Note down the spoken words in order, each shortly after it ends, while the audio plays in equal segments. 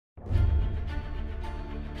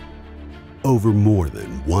Over more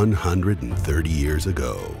than 130 years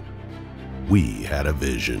ago, we had a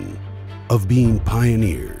vision of being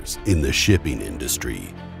pioneers in the shipping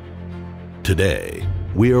industry. Today,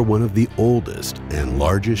 we are one of the oldest and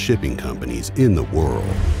largest shipping companies in the world.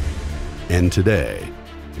 And today,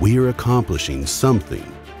 we are accomplishing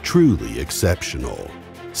something truly exceptional,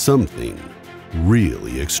 something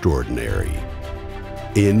really extraordinary.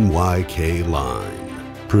 NYK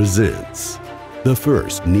Line presents the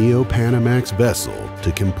first Neo-Panamax vessel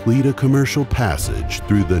to complete a commercial passage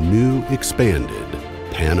through the new expanded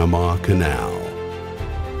Panama Canal.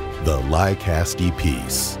 The Lycasti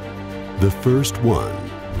Peace, the first one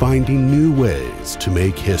finding new ways to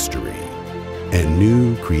make history and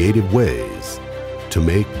new creative ways to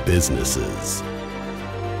make businesses.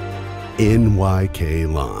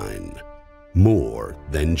 NYK Line, more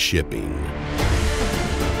than shipping.